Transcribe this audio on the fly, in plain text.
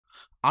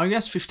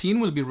iOS 15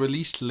 will be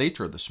released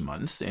later this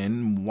month,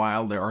 and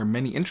while there are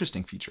many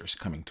interesting features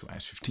coming to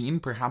iOS 15,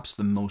 perhaps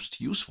the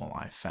most useful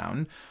I've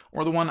found,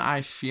 or the one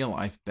I feel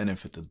I've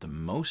benefited the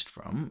most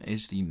from,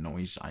 is the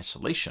noise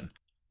isolation.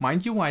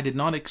 Mind you, I did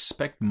not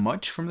expect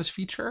much from this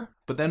feature,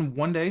 but then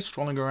one day,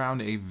 strolling around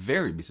a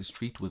very busy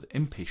street with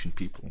impatient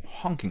people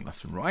honking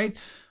left and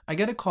right, I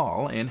get a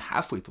call, and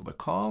halfway through the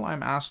call,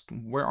 I'm asked,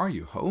 "Where are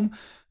you, home?"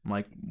 I'm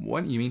like,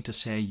 "What, you mean to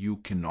say you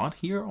cannot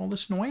hear all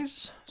this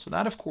noise?" So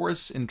that, of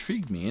course,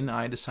 intrigued me, and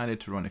I decided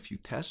to run a few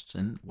tests,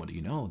 and what do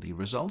you know, the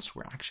results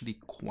were actually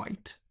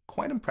quite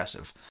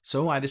impressive.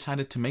 So I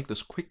decided to make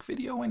this quick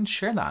video and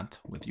share that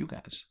with you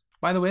guys.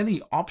 By the way,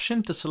 the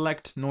option to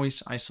select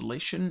noise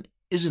isolation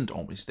isn't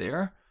always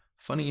there.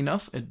 Funny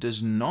enough, it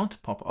does not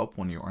pop up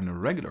when you're on a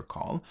regular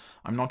call.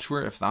 I'm not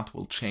sure if that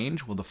will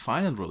change with the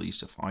final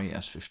release of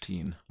iOS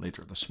 15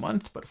 later this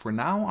month, but for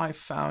now I've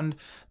found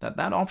that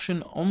that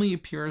option only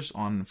appears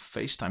on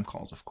FaceTime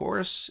calls, of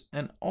course,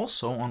 and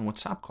also on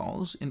WhatsApp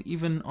calls, and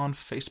even on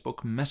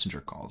Facebook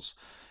Messenger calls.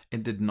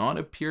 It did not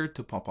appear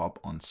to pop up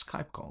on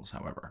Skype calls,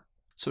 however.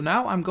 So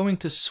now I'm going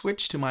to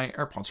switch to my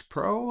AirPods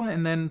Pro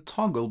and then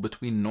toggle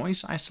between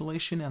noise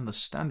isolation and the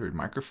standard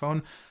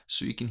microphone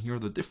so you can hear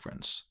the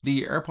difference.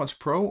 The AirPods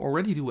Pro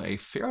already do a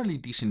fairly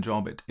decent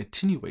job at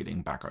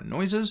attenuating background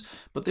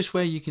noises, but this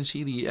way you can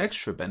see the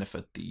extra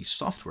benefit the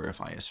software of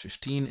iOS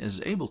 15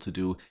 is able to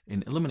do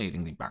in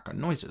eliminating the background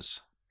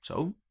noises.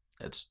 So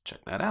let's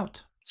check that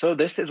out. So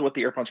this is what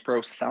the AirPods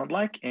Pro sound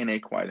like in a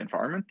quiet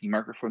environment. The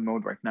microphone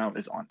mode right now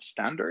is on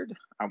standard.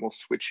 I will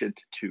switch it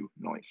to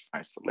noise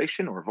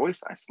isolation or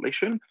voice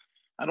isolation.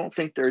 I don't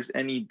think there's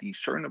any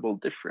discernible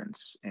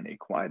difference in a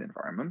quiet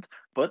environment,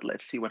 but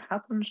let's see what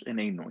happens in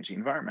a noisy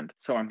environment.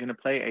 So I'm going to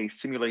play a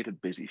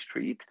simulated busy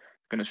street.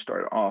 I'm going to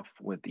start off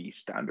with the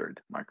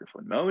standard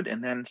microphone mode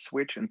and then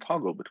switch and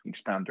toggle between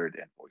standard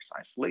and voice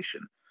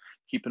isolation.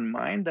 Keep in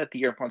mind that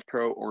the AirPods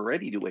Pro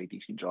already do a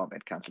decent job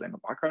at canceling the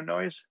background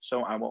noise,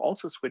 so I will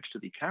also switch to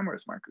the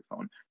camera's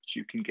microphone so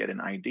you can get an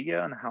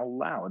idea on how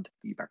loud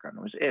the background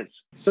noise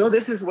is. So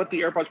this is what the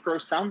AirPods Pro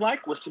sound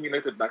like with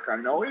simulated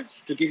background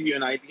noise. To give you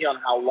an idea on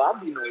how loud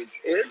the noise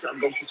is,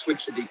 I'm going to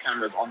switch to the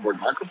camera's onboard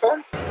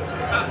microphone.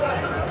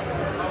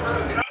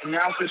 And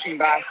now switching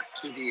back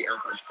to the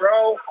AirPods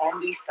Pro on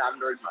the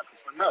standard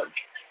microphone mode.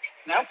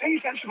 Now pay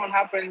attention what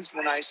happens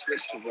when I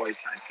switch to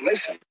voice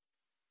isolation.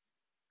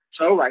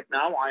 So right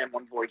now I am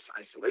on voice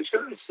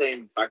isolation. The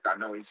same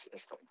background noise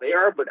is still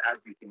there, but as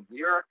you can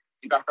hear,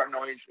 the background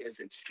noise is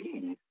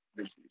extremely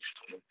reduced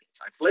with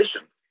voice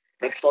isolation.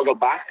 Let's toggle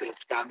back to the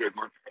standard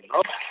microphone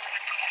mode.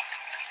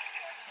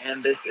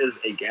 And this is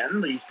again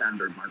the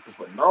standard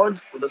microphone mode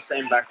with the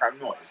same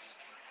background noise.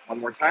 One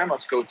more time,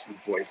 let's go to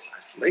voice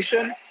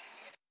isolation.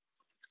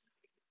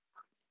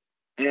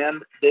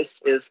 And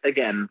this is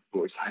again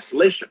voice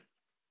isolation.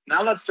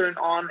 Now let's turn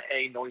on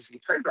a noisy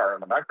hairdryer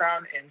in the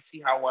background and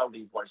see how well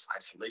the voice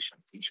isolation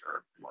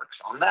feature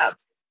works on that.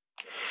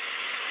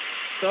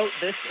 So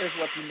this is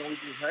what the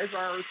noisy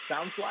hairdryer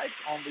sounds like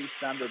on the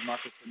standard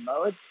microphone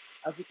mode.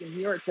 As you can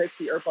hear, it takes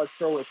the AirPods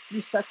Pro a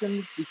few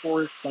seconds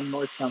before some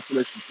noise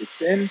cancellation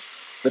kicks in.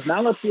 But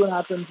now let's see what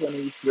happens when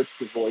we switch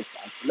to voice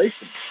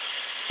isolation.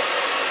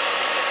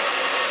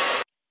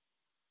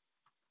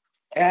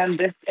 And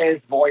this is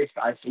voice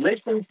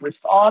isolation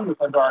switched on. The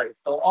hairdryer is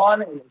still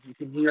on, and as you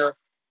can hear,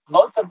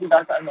 most of the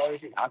background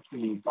noise is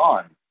actually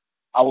gone.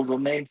 I will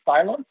remain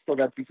silent so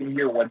that you can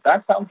hear what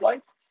that sounds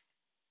like.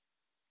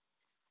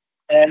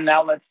 And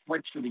now let's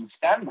switch to the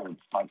standard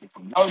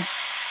microphone mode.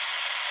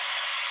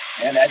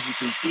 And as you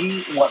can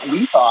see, what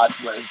we thought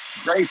was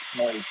great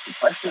noise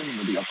suppression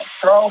with the AirPods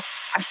Pro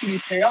actually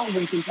pales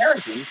in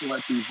comparison to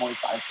what the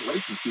voice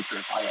isolation feature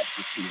of iOS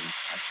 15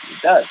 actually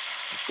does.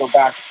 Let's go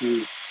back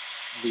to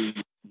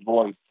the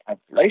voice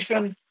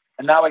isolation.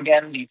 And now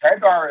again, the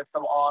hairdryer is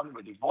still on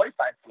with the voice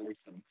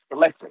isolation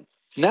selected.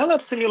 Now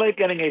let's simulate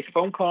getting a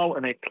phone call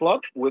in a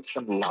club with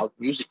some loud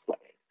music playing.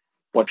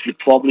 What you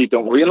probably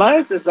don't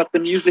realize is that the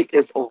music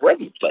is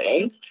already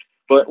playing,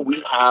 but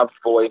we have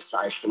voice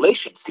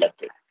isolation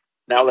selected.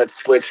 Now let's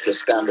switch to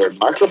standard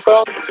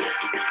microphone.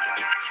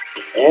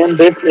 And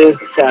this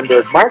is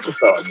standard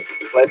microphone.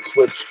 Let's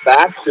switch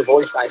back to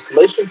voice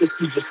isolation to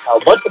see just how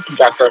much of the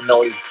background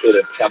noise it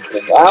is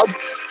canceling out.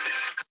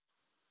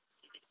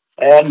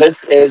 And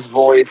this is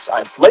voice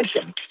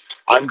isolation.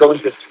 I'm going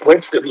to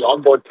switch to the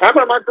onboard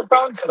camera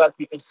microphone so that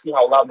you can see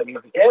how loud the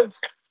music is.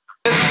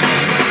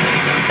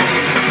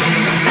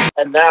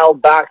 And now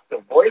back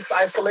to voice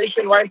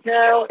isolation right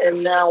now.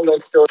 And now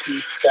let's go to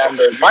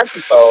standard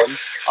microphone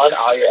on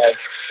iOS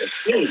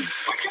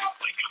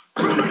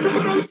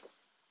 15.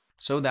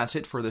 So that's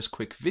it for this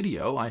quick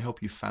video. I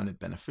hope you found it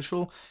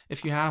beneficial.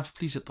 If you have,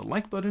 please hit the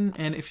like button,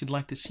 and if you'd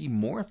like to see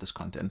more of this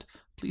content,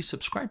 please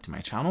subscribe to my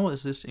channel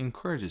as this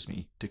encourages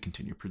me to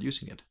continue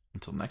producing it.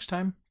 Until next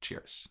time,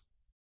 cheers.